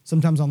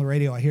 Sometimes on the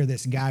radio I hear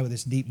this guy with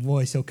this deep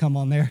voice. He'll come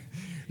on there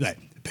like,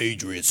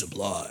 Patriot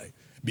Supply,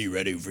 be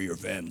ready for your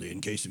family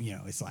in case,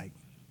 it's like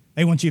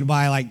they want you to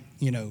buy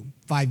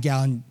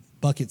 5-gallon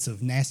buckets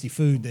of nasty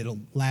food that'll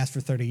last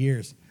for 30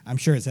 years. I'm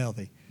sure it's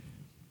healthy.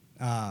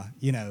 But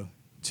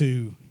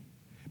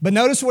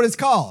notice what it's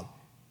called.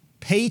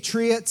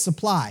 Patriot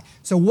Supply.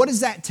 So what does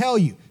that tell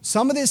you?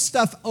 Some of this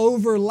stuff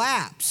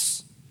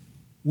overlaps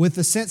with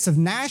the sense of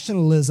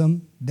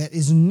nationalism that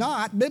is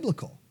not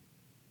biblical,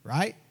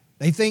 right?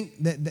 They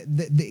think that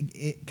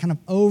it kind of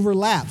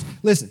overlaps.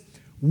 Listen,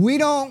 we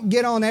don't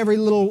get on every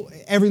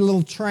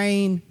little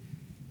train,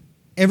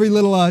 every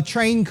little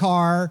train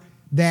car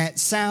that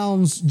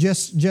sounds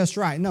just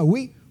right. No,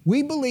 we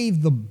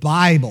believe the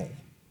Bible,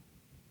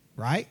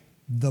 right?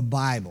 The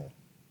Bible.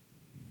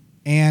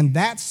 And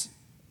that's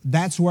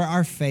where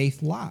our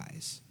faith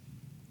lies.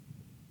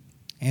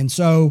 And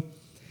so,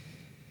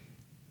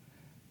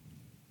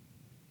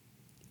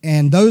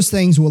 and those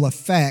things will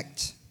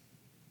affect,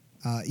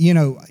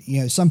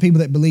 some people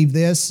that believe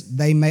this,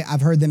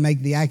 I've heard them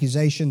make the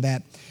accusation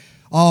that,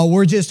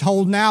 we're just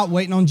holding out,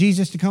 waiting on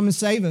Jesus to come and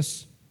save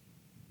us.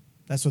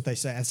 That's what they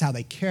say. That's how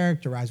they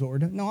characterize what we're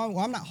doing. No,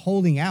 I'm not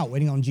holding out,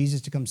 waiting on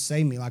Jesus to come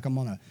save me like I'm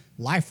on a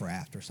life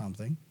raft or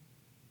something.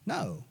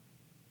 No.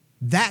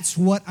 That's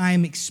what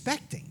I'm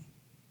expecting.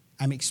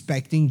 I'm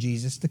expecting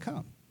Jesus to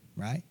come,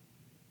 right?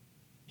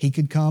 He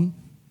could come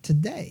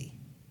today,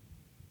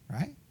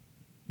 right?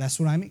 That's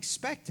what I'm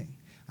expecting.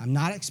 I'm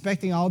not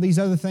expecting all these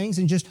other things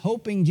and just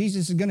hoping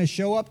Jesus is going to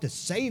show up to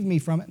save me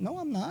from it. No,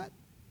 I'm not.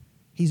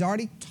 He's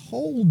already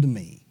told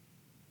me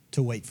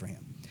to wait for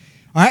him.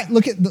 All right,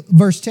 look at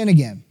verse 10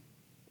 again.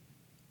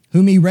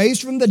 Whom he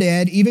raised from the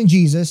dead, even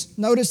Jesus,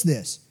 notice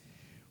this,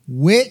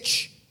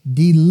 which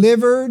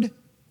delivered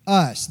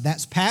us,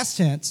 that's past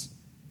tense,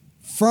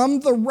 from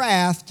the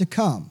wrath to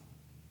come.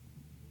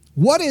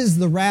 What is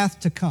the wrath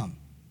to come?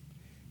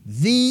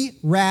 The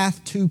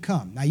wrath to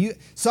come. Now,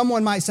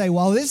 someone might say,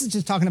 well, this is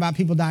just talking about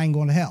people dying and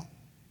going to hell.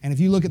 And if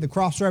you look at the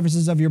cross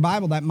references of your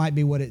Bible, that might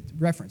be what it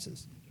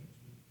references.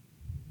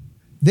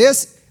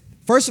 This,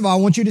 first of all,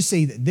 I want you to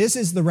see that this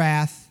is the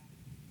wrath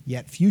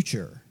yet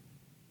future.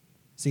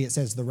 See, it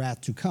says the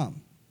wrath to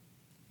come.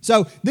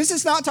 So this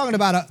is not talking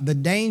about the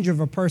danger of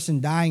a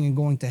person dying and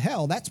going to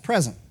hell. That's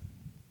present.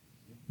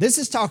 This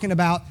is talking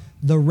about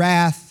the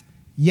wrath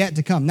yet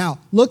to come. Now,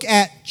 look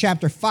at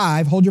chapter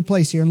 5. Hold your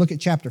place here and look at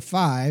chapter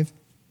 5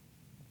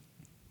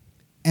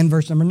 and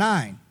verse number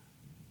 9.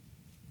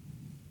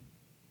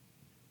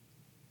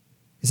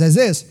 It says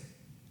this.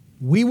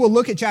 We will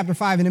look at chapter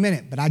 5 in a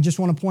minute, but I just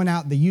want to point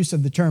out the use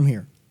of the term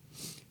here.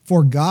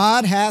 For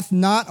God hath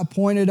not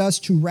appointed us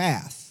to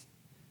wrath,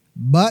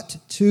 but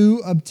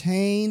to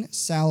obtain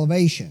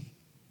salvation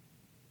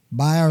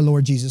by our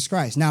Lord Jesus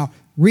Christ. Now,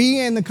 reading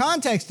in the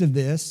context of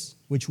this,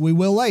 which we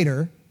will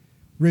later,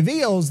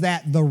 reveals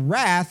that the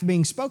wrath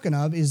being spoken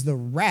of is the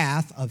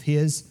wrath of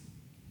his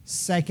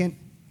second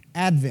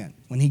advent,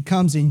 when he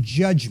comes in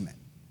judgment,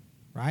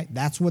 right?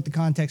 That's what the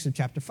context of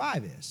chapter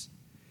 5 is.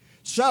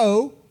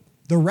 So,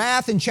 the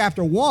wrath in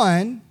chapter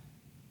 1,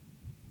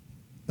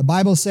 the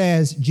Bible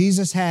says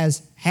Jesus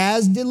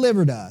has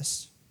delivered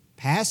us,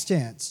 past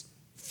tense,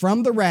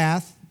 from the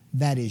wrath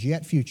that is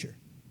yet future.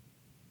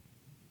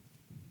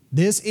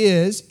 This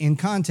is, in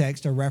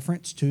context, a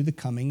reference to the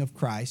coming of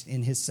Christ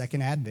in his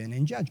second advent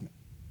in judgment.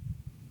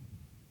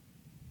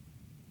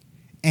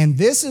 And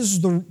this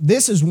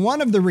is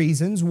one of the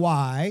reasons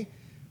why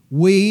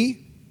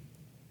we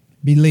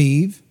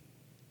believe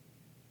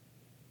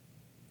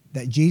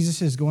that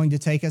Jesus is going to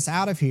take us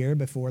out of here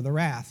before the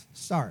wrath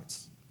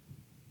starts.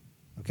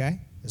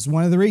 Okay? This is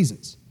one of the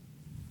reasons.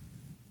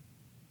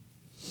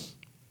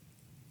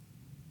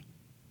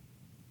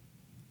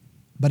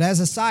 But as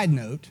a side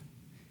note,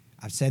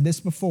 I've said this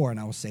before and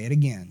I will say it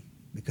again,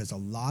 because a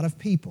lot of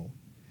people,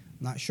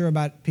 I'm not sure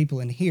about people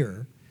in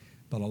here,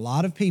 but a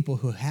lot of people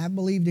who have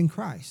believed in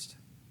Christ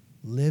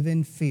live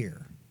in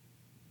fear.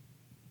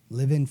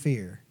 Live in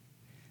fear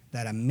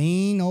that a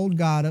mean old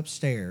God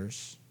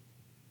upstairs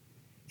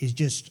is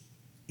just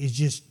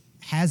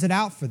has it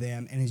out for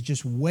them and is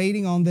just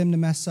waiting on them to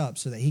mess up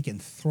so that he can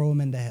throw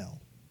them into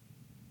hell.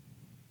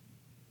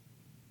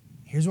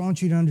 Here's what I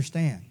want you to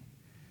understand.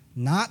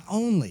 Not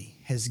only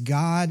has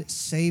God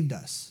saved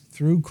us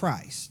through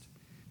Christ,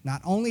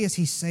 not only has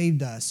he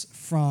saved us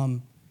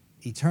from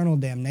eternal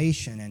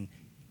damnation and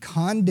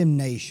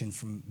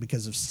condemnation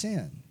because of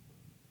sin,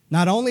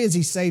 not only has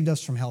he saved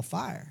us from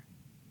hellfire,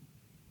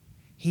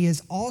 he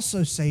has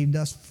also saved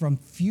us from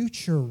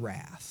future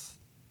wrath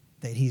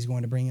that he's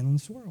going to bring in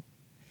this world.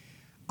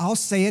 I'll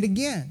say it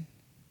again.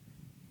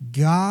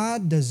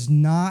 God does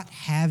not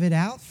have it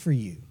out for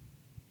you.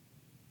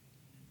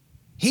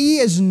 He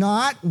is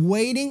not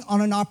waiting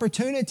on an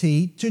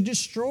opportunity to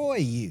destroy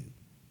you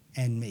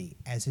and me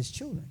as his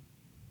children.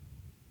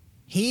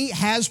 He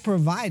has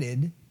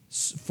provided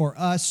for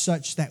us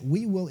such that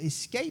we will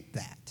escape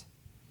that.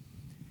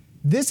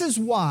 This is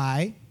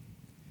why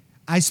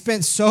I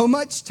spent so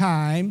much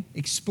time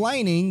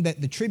explaining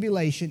that the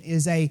tribulation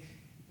is a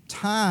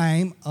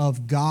time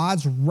of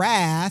God's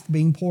wrath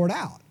being poured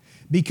out.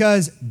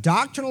 Because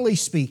doctrinally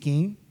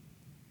speaking,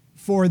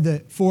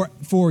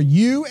 for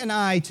you and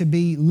I to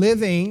be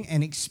living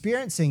and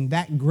experiencing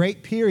that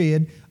great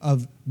period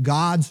of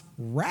God's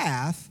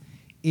wrath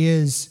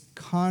is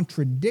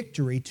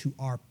contradictory to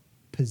our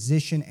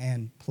position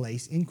and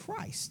place in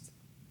Christ.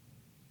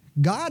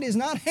 God is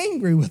not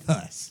angry with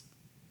us.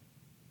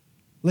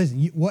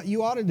 Listen, what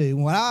you ought to do,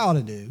 what I ought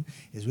to do,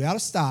 is we ought to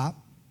stop.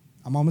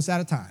 I'm almost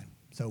out of time,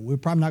 so we're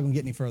probably not going to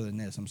get any further than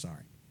this. I'm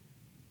sorry.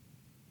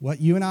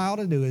 What you and I ought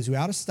to do is we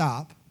ought to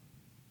stop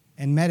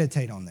and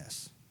meditate on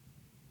this.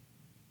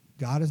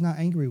 God is not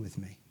angry with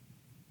me.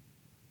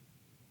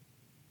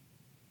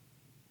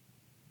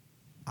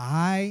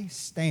 I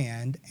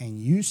stand and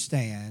you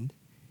stand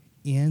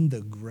in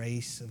the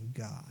grace of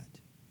God.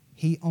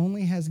 He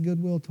only has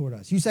goodwill toward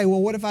us. You say,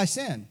 well, what if I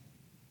sin?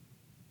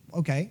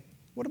 Okay,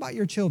 what about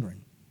your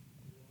children?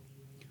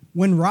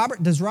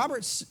 Does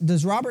Robert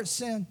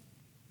sin?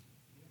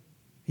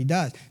 He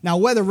does. Now,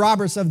 whether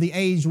Robert's of the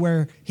age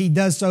where he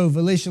does so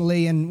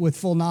volitionally and with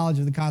full knowledge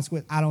of the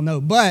consequence, I don't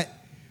know. But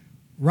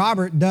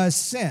Robert does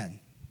sin.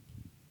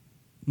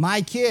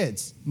 My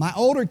kids, my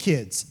older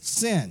kids,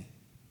 sin.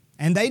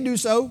 And they do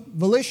so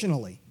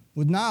volitionally,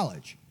 with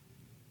knowledge.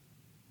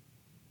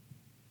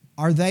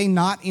 Are they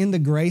not in the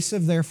grace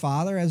of their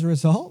Father as a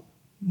result?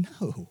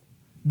 No.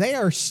 They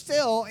are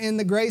still in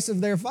the grace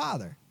of their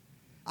Father.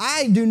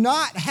 I do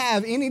not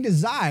have any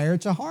desire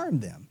to harm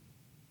them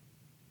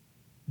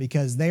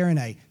because they are in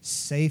a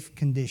safe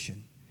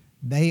condition.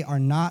 We are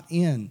not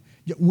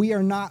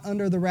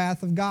under the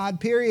wrath of God,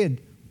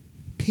 period.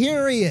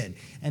 Period.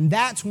 And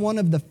that's one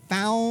of the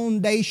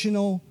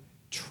foundational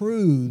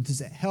truths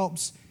that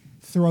helps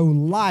throw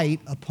light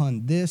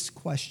upon this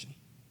question.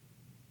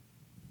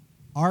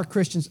 Are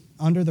Christians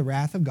under the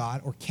wrath of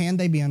God, or can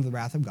they be under the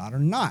wrath of God or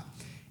not?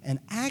 And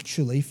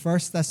actually, 1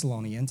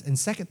 Thessalonians and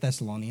 2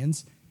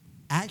 Thessalonians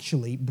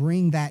actually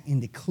bring that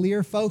into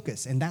clear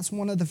focus. And that's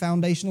one of the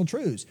foundational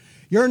truths.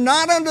 You're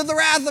not under the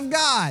wrath of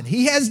God.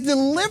 He has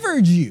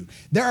delivered you.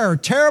 There are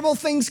terrible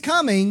things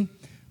coming,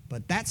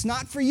 but that's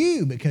not for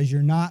you because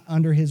you're not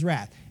under his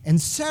wrath. And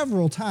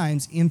several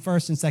times in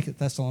 1 and 2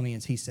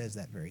 Thessalonians, he says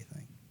that very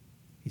thing.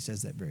 He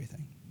says that very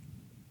thing.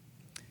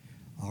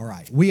 All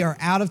right, we are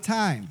out of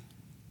time.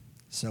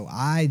 So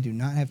I do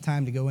not have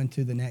time to go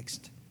into the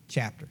next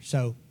chapter.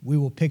 So we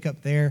will pick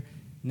up there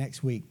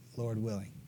next week, Lord willing.